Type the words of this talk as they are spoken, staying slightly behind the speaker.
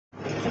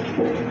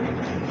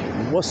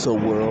What's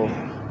up, world?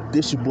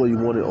 This your boy, you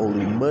want it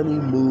only Money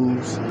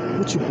Moves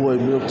with your boy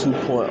Memph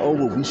 2.0,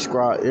 where we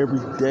strive every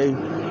day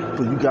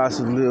for you guys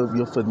to live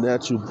your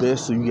financial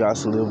best, so you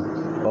guys to live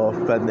a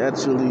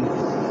financially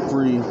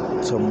free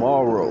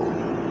tomorrow.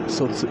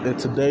 So in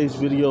today's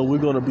video, we're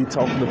going to be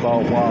talking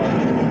about why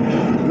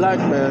black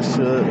man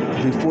should,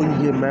 before you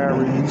get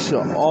married, you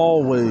should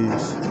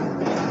always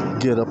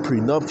get a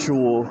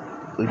prenuptial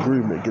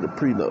agreement, get a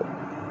prenup.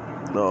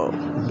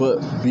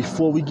 But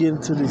before we get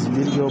into this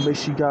video, make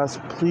sure you guys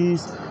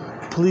please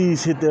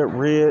hit that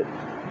red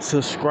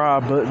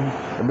subscribe button,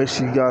 and make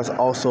sure you guys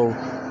also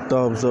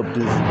thumbs up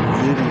this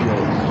video.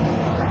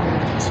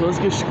 So let's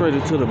get straight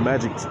into the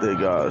magic today,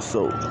 guys.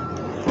 So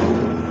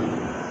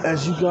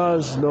as you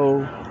guys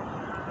know,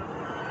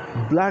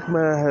 black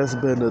man has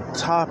been a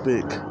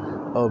topic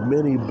of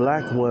many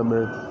black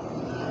women.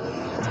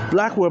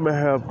 Black women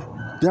have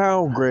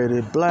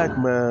downgraded black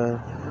man,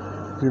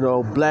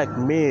 black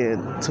men,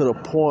 to the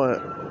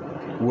point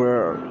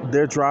where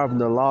they're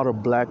driving a lot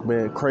of black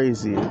men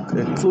crazy,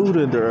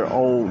 including their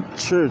own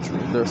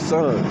children, their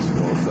sons,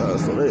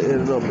 So they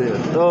ended up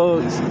being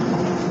thugs.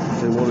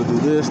 They want to do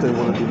this, they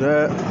want to do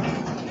that.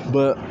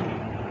 But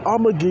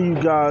I'm going to give you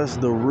guys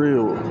the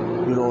real,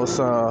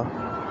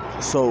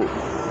 So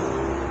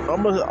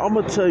I'm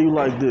going to tell you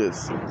like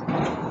this.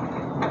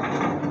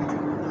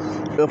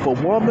 If a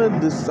woman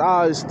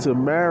decides to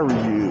marry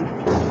you,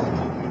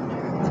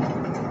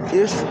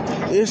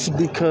 it's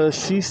because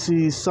she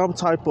sees some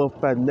type of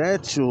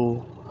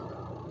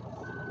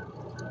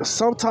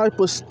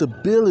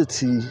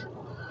stability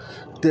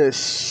that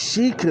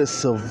she could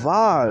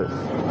survive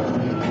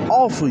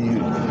off of you.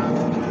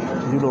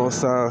 You know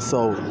what I'm saying?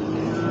 So,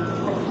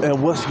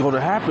 and what's going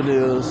to happen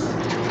is,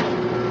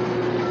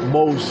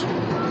 most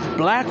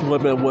black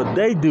women, what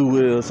they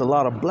do is, a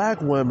lot of black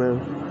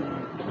women,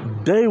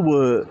 they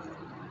would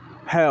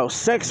have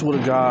sex with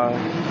a guy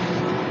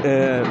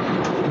and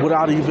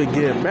without even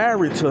getting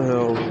married to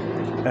him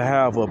and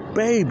have a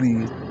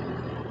baby,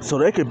 so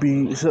they could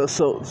be,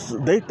 so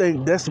they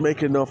think that's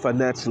making them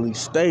financially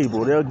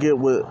stable. They'll get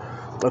with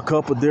a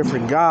couple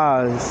different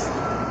guys,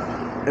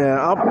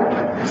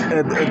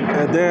 and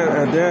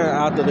then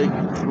after they,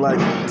 like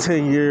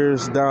 10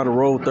 years down the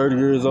road, 30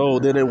 years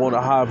old, then they want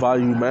a high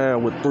value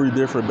man with 3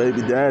 different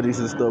baby daddies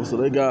and stuff. So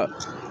they got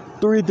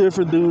 3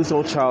 different dudes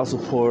on child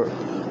support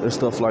and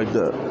stuff like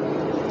that.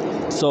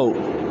 So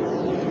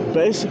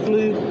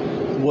basically,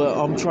 what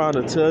I'm trying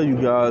to tell you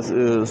guys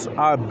is,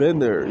 I've been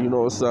there,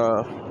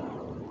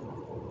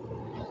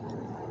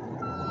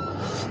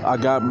 I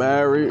got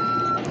married.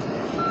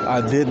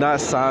 I did not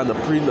sign the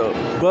prenup,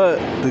 but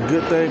the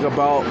good thing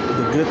about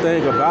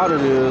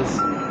it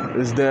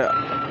is that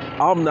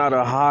I'm not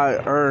a high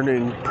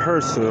earning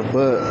person.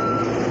 But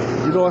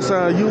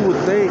you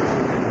would think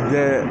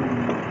that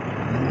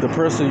the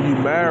person you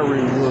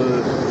marry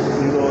would,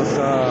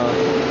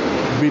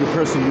 be the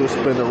person you'll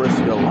spend the rest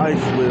of your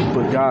life with.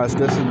 But guys,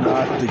 that's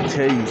not the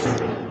case.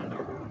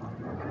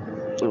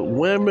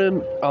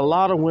 Women, a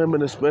lot of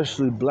women,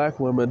 especially black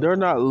women, they're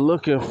not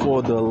looking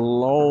for the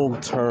long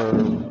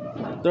term.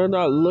 They're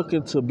not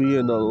looking to be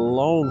in a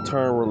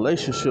long-term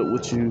relationship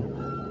with you.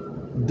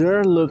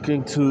 They're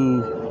looking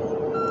to,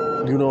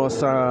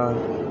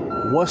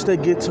 once they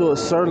get to a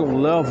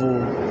certain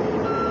level,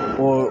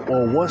 or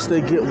once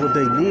they get what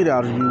they need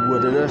out of you,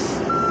 whether that's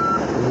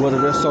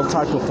some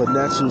type of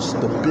financial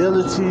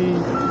stability,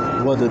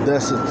 whether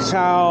that's a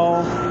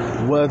child,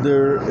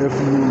 whether if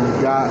you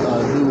got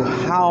a new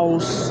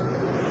house,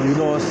 and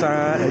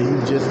you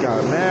just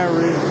got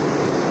married,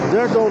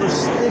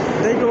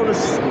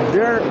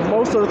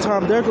 most of the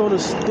time they're gonna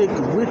stick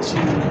with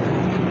you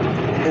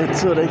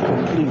until they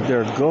complete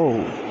their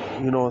goal.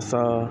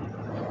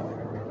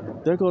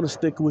 They're gonna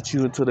stick with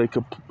you until they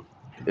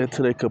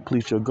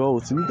complete your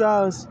goals. So you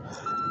guys,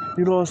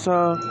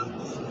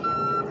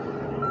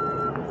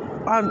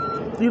 and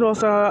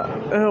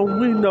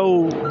we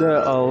know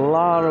that a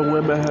lot of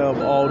women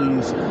have all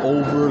these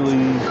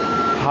overly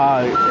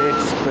high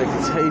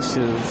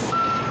expectations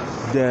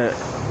that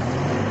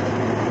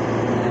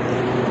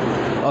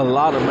a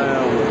lot of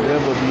men will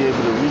never be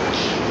able to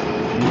reach,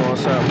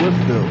 with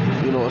them,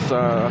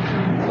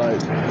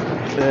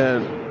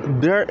 and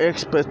their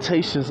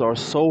expectations are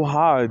so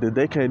high that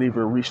they can't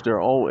even reach their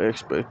own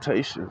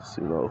expectations,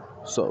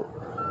 so,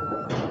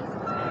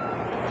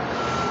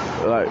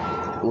 like,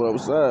 what I'm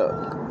saying,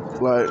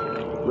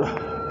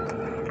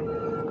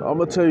 I'm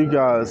gonna tell you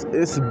guys,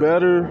 it's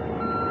better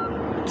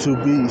to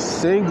be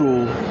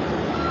single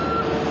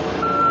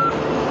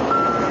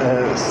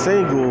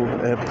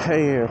and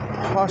paying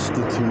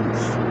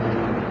prostitutes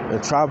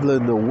and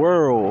traveling the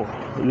world.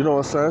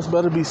 It's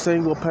better to be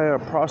single, paying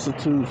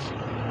prostitutes,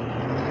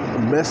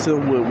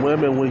 messing with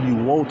women when you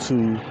want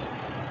to,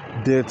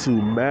 than to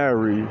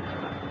marry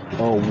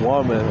a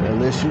woman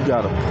unless you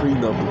got a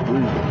prenup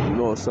agreement.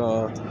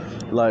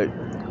 Like,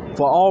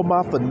 for all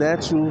my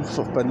financially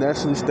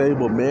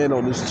stable men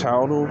on this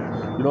channel,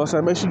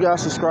 make sure you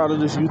guys subscribe to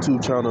this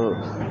YouTube channel.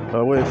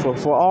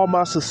 For all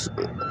my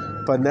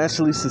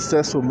financially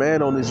successful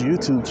man on his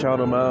YouTube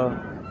channel, man.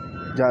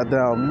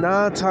 Goddamn,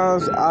 9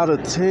 times out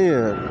of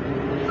 10.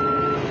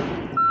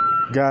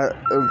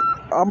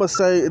 I'ma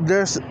say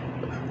there's,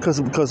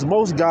 because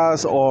most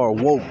guys are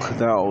woke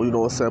now, you know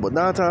what I'm saying? But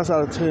 9 times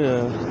out of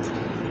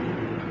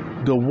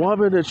 10, the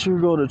woman that you're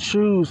gonna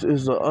choose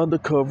is an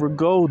undercover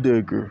gold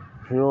digger.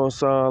 You know what I'm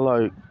saying?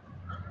 Like,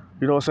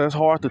 you know what I'm saying? It's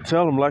hard to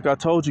tell them. Like I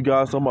told you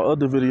guys on my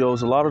other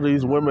videos, a lot of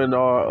these women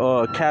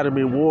are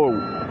Academy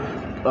Award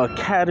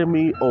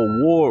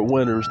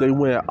winners. They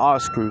win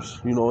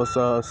Oscars. You know what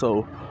I'm saying?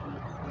 So,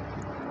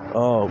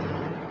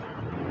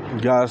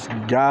 you guys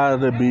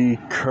gotta be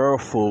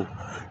careful.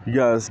 You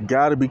guys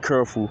gotta be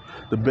careful.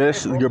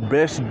 Your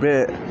best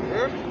bet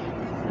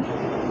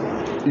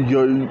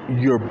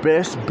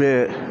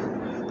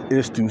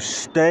is to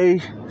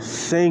stay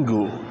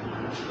single.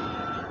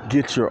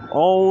 Get your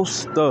own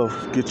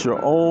stuff. Get your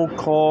own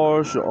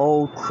cars, your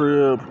own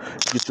crib,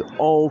 get your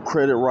own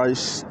credit right.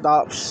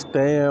 Stop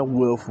staying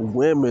with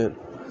women.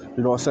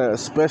 You know what I'm saying?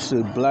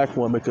 Especially black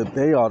women, because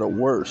they are the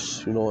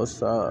worst. You know what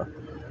I'm saying?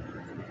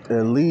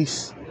 At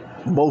least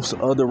most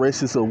other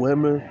races of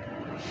women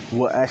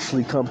will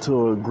actually come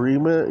to an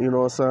agreement. You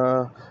know what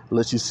I'm saying?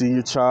 Let you see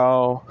your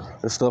child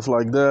and stuff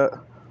like that.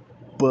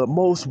 But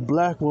most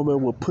black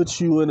women will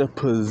put you in a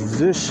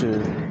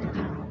position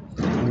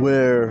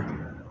where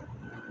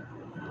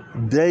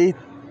they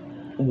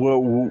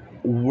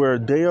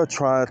are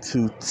trying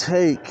to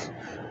take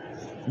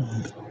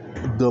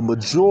the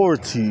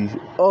majority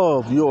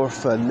of your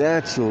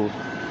financial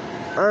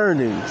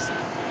earnings.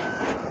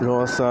 You know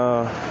what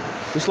I'm saying?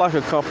 It's like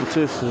a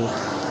competition.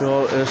 You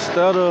know,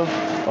 instead of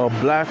a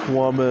black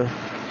woman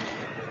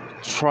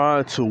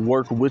trying to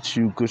work with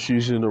you because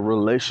she's in a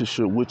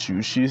relationship with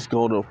you, she's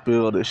gonna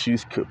feel that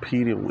she's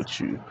competing with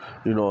you.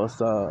 You know what I'm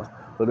saying?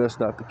 But that's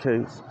not the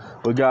case.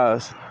 But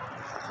guys,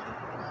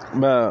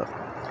 man,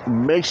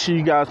 make sure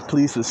you guys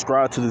please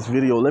subscribe to this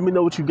video. Let me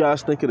know what you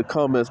guys think in the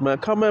comments, man.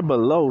 Comment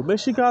below. Make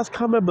sure you guys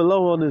comment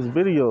below on this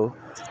video.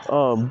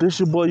 This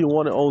your boy, your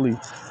one and only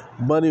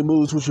Money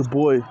Moves with your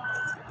boy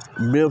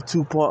Memph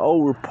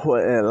 2.0,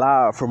 reporting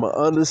live from an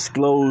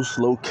undisclosed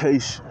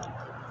location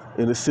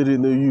in the city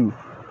near you.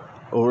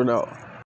 Over and out.